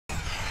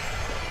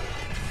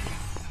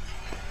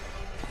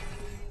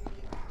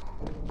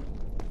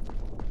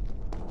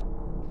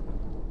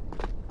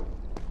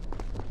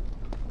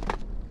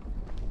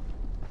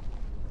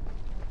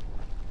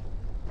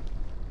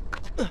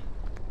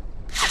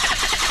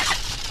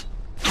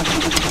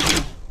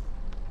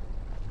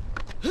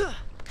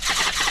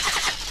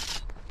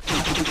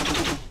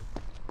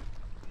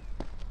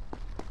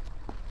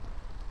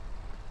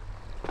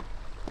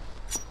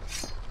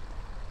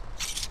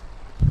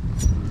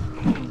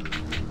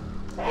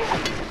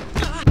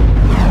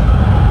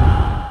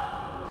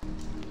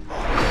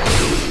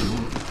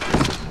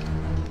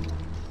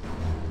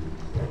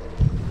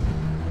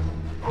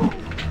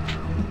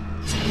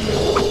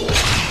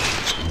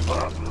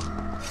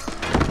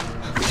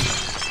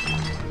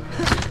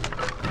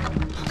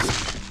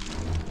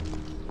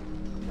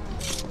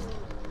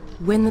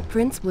When the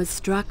prince was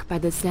struck by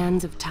the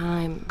sands of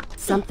time,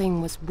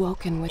 something was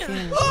woken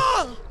within.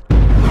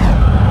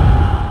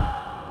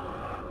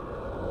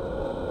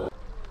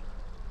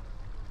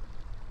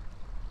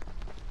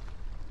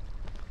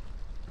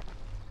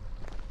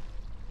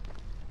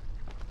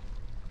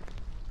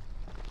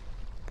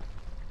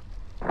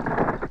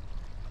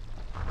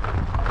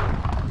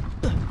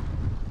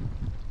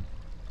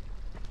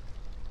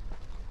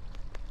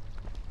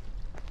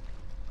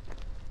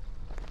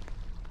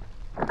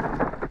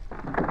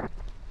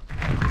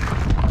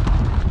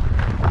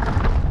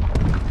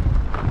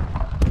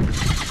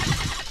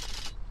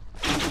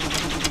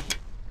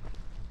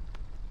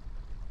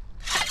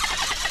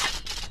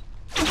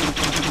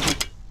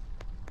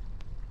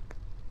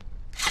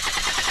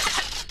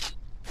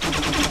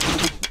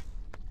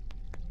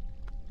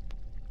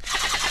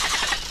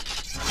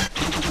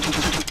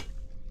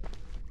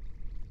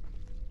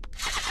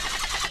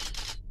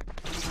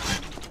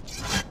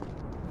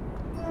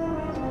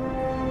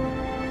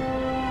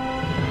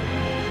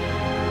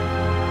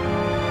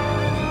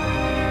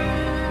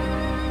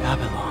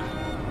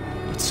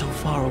 So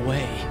far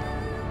away.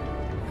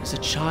 As a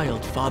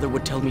child, Father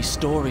would tell me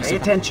stories. Pay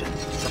attention.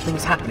 Something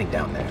is happening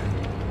down there.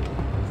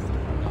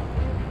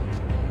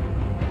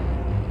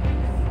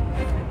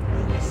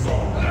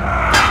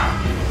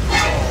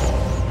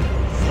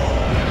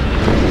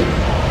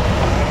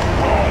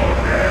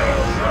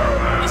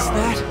 Is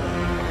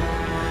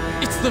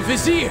that? It's the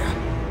Vizier!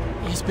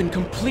 He has been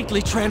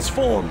completely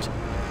transformed.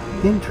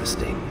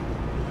 Interesting.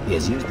 He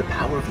has used the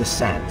power of the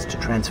sands to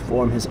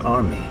transform his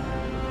army.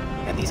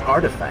 And these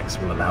artifacts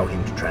will allow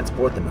him to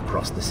transport them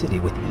across the city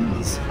with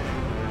ease.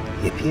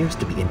 He appears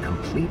to be in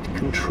complete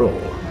control.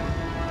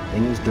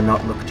 Things do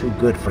not look too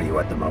good for you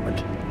at the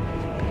moment.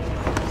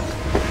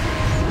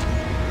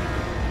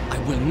 I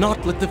will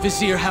not let the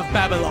Vizier have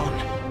Babylon.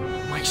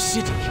 My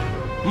city.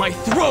 My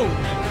throne!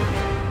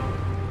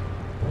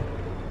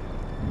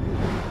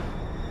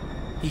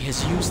 He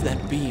has used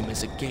that beam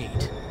as a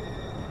gate.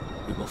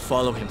 We will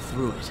follow him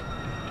through it.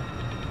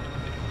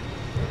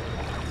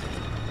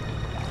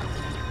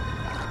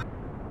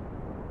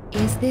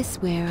 Is this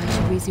where I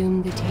should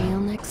resume the tale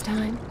next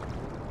time?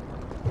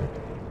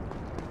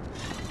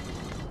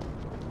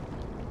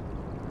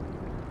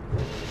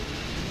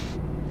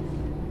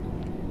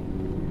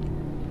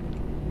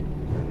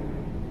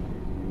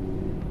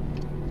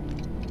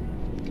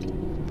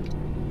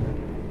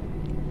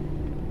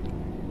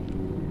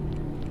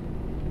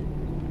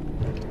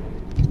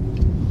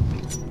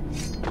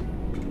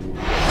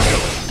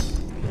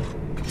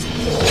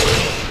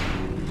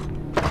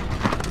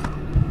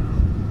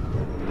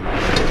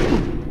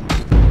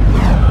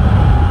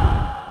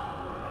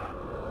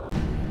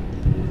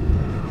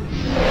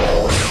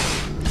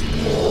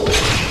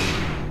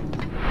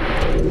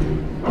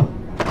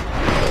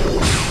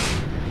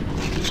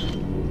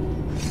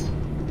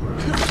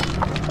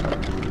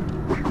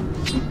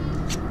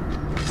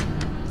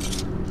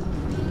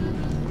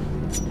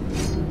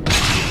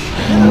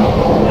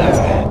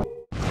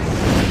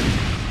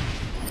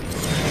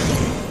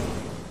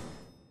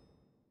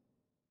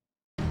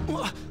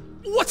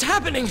 What's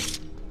happening?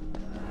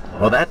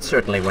 Well, that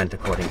certainly went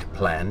according to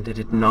plan, did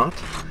it not?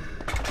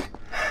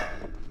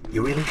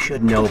 You really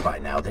should know by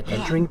now that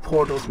entering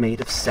portals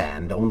made of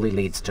sand only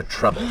leads to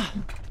trouble.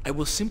 I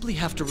will simply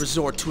have to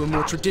resort to a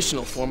more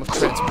traditional form of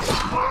transport.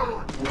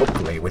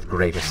 Hopefully with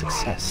greater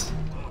success.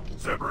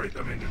 Separate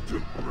them into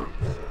 2 groups.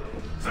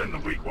 Send the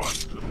weak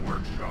ones to the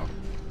workshop.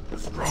 The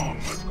strong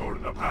must go to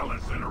the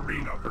palace and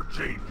arena for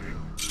changing.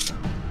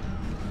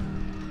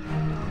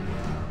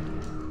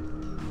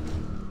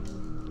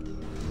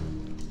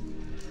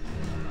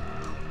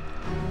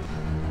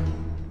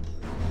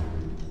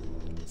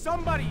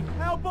 Somebody,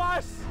 help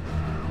us!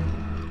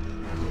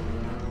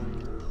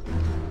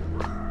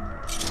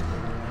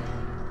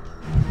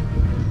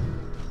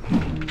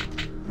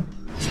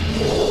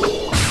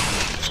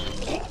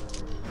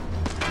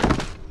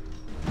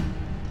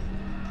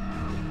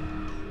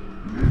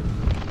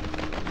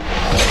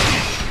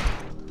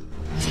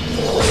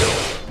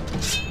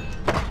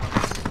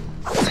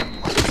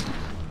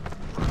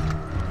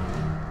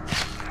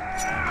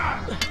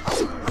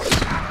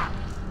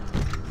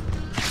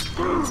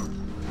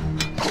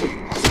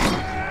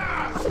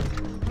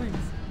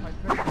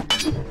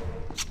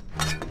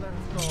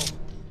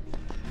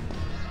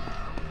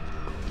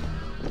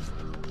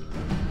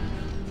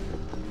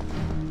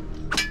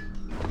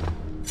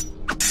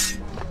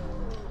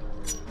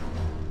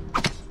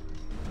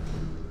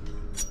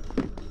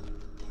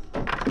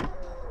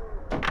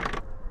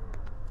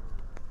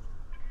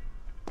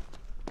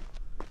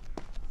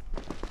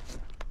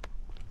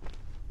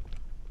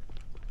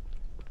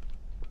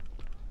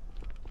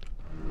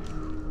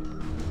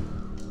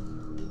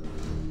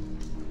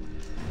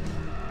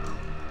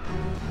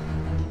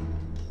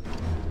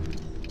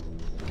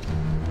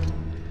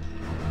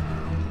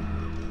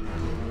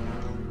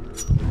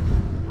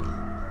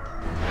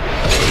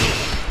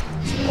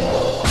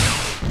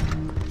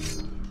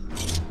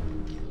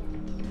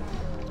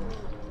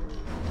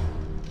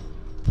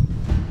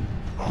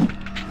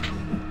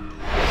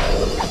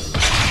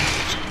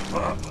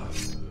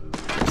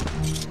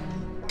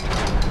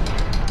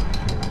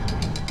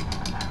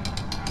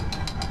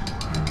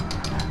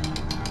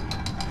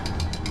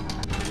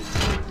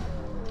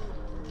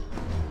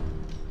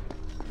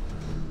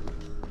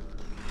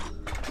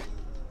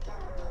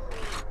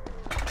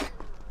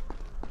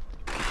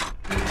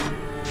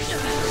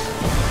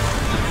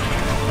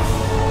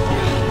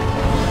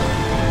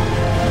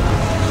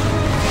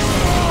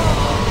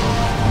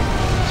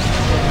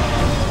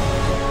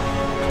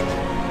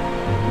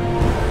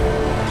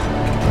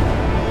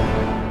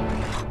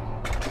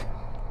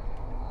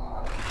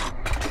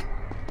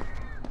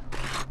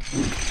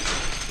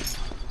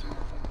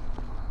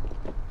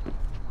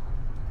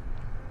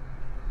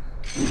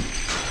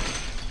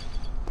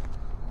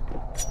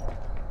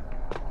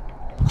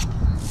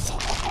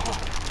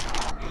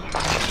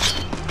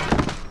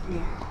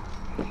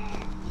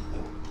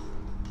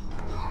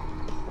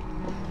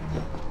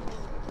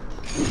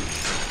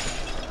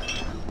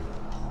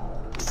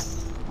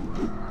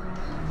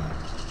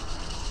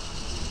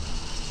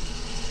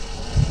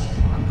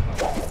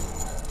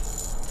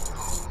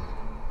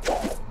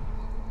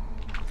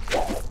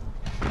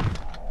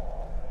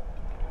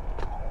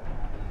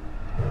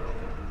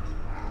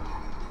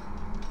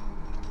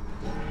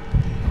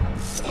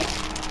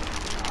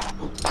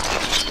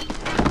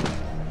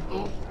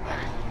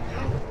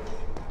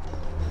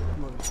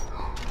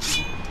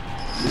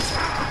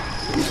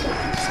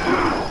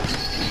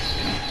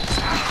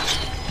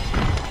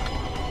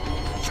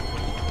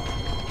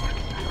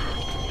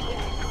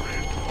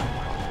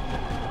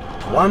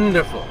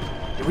 Wonderful.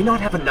 Do we not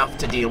have enough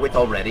to deal with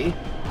already?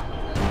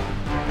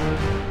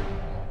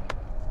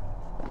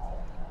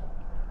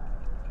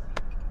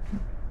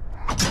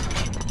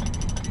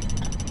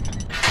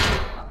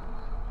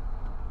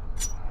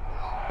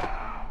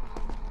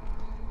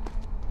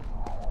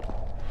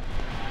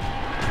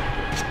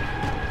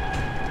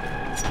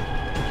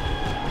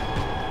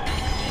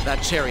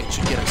 That chariot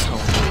should get us home.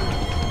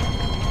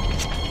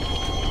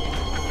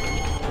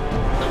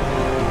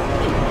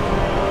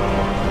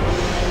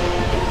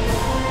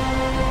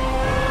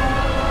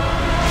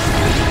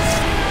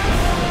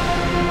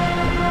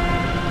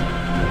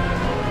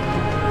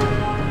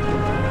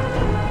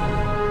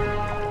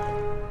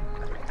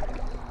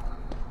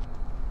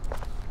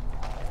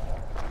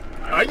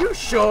 Are you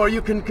sure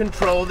you can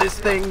control this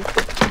thing?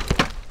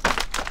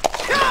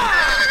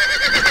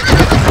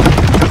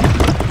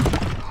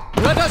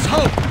 Let us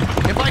hope!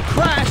 If I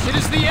crash, it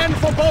is the end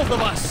for both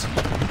of us!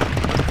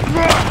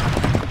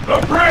 The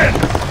prince!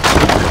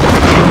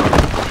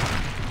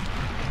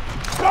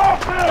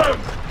 Stop him!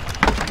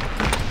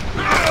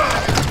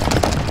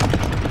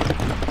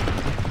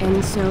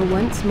 And so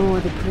once more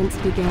the prince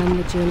began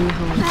the journey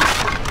home,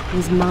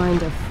 his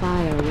mind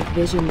afire with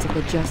visions of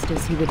the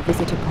justice he would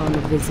visit upon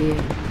the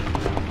vizier.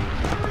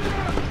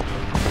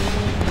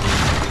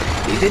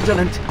 Be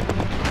vigilant.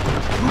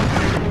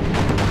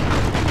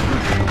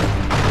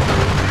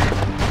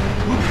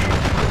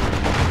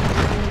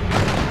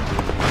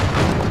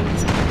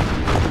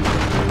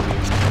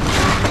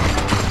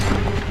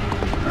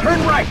 Turn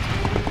right!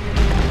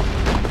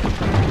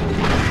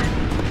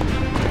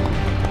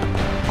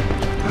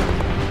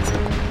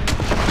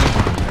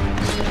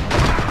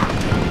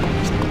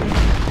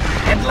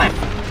 And left!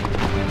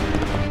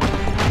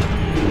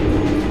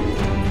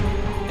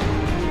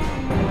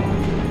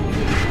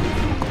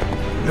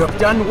 You have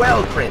done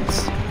well,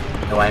 Prince,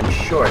 though I'm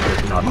sure it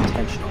was not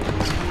intentional.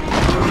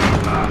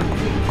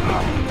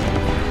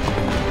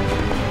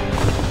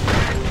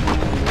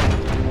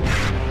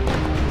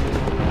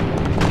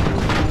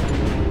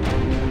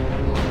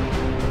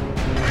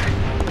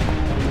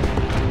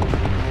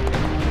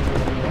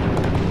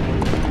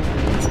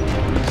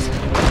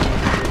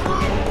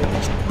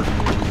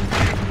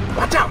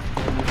 Watch out!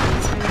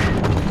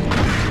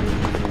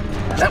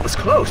 That was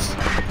close.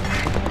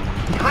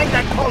 Behind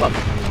that column.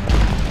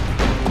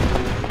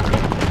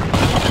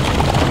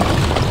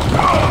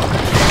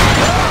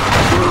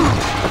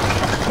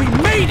 We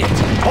made it!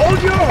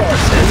 Hold your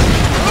horses!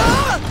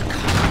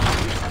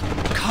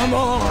 Come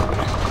on!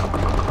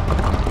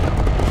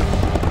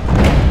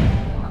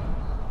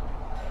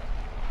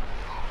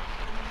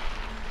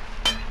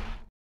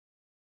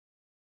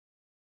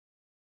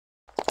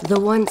 The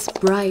once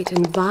bright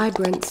and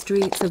vibrant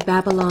streets of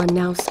Babylon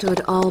now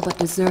stood all but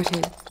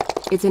deserted,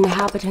 its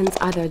inhabitants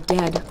either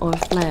dead or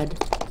fled.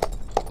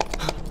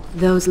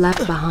 Those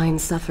left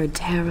behind suffered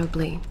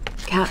terribly,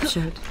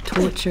 captured,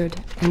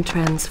 tortured, and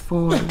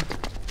transformed.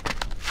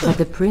 But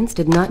the prince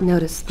did not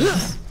notice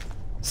this.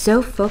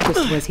 So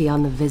focused was he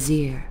on the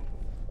vizier.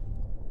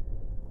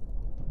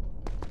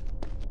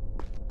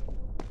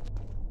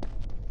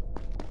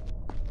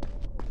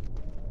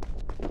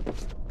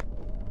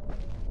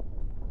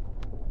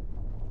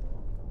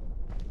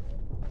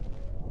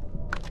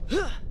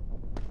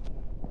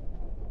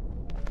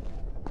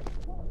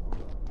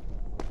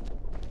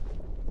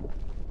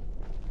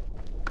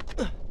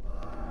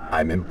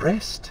 I'm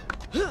impressed.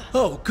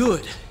 Oh,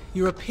 good.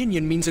 Your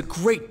opinion means a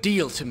great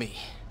deal to me.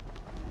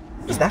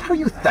 Is that how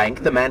you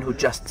thank the man who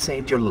just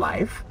saved your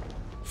life?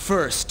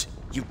 First,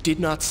 you did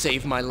not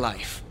save my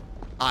life.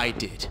 I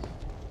did.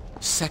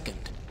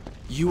 Second,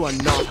 you are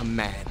not a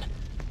man.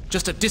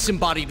 Just a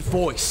disembodied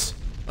voice.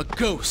 A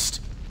ghost.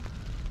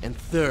 And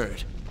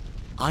third,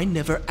 I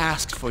never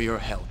asked for your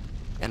help,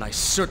 and I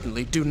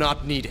certainly do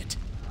not need it.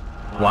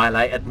 While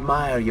I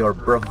admire your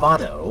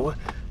bravado,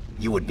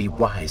 you would be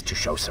wise to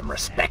show some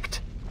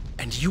respect.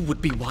 And you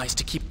would be wise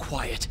to keep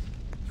quiet.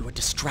 You are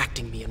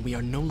distracting me, and we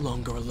are no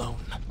longer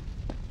alone.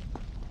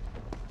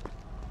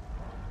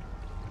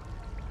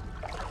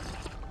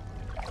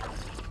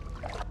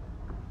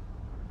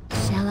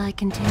 Shall I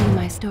continue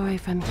my story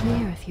from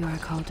here if you are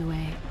called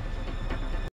away?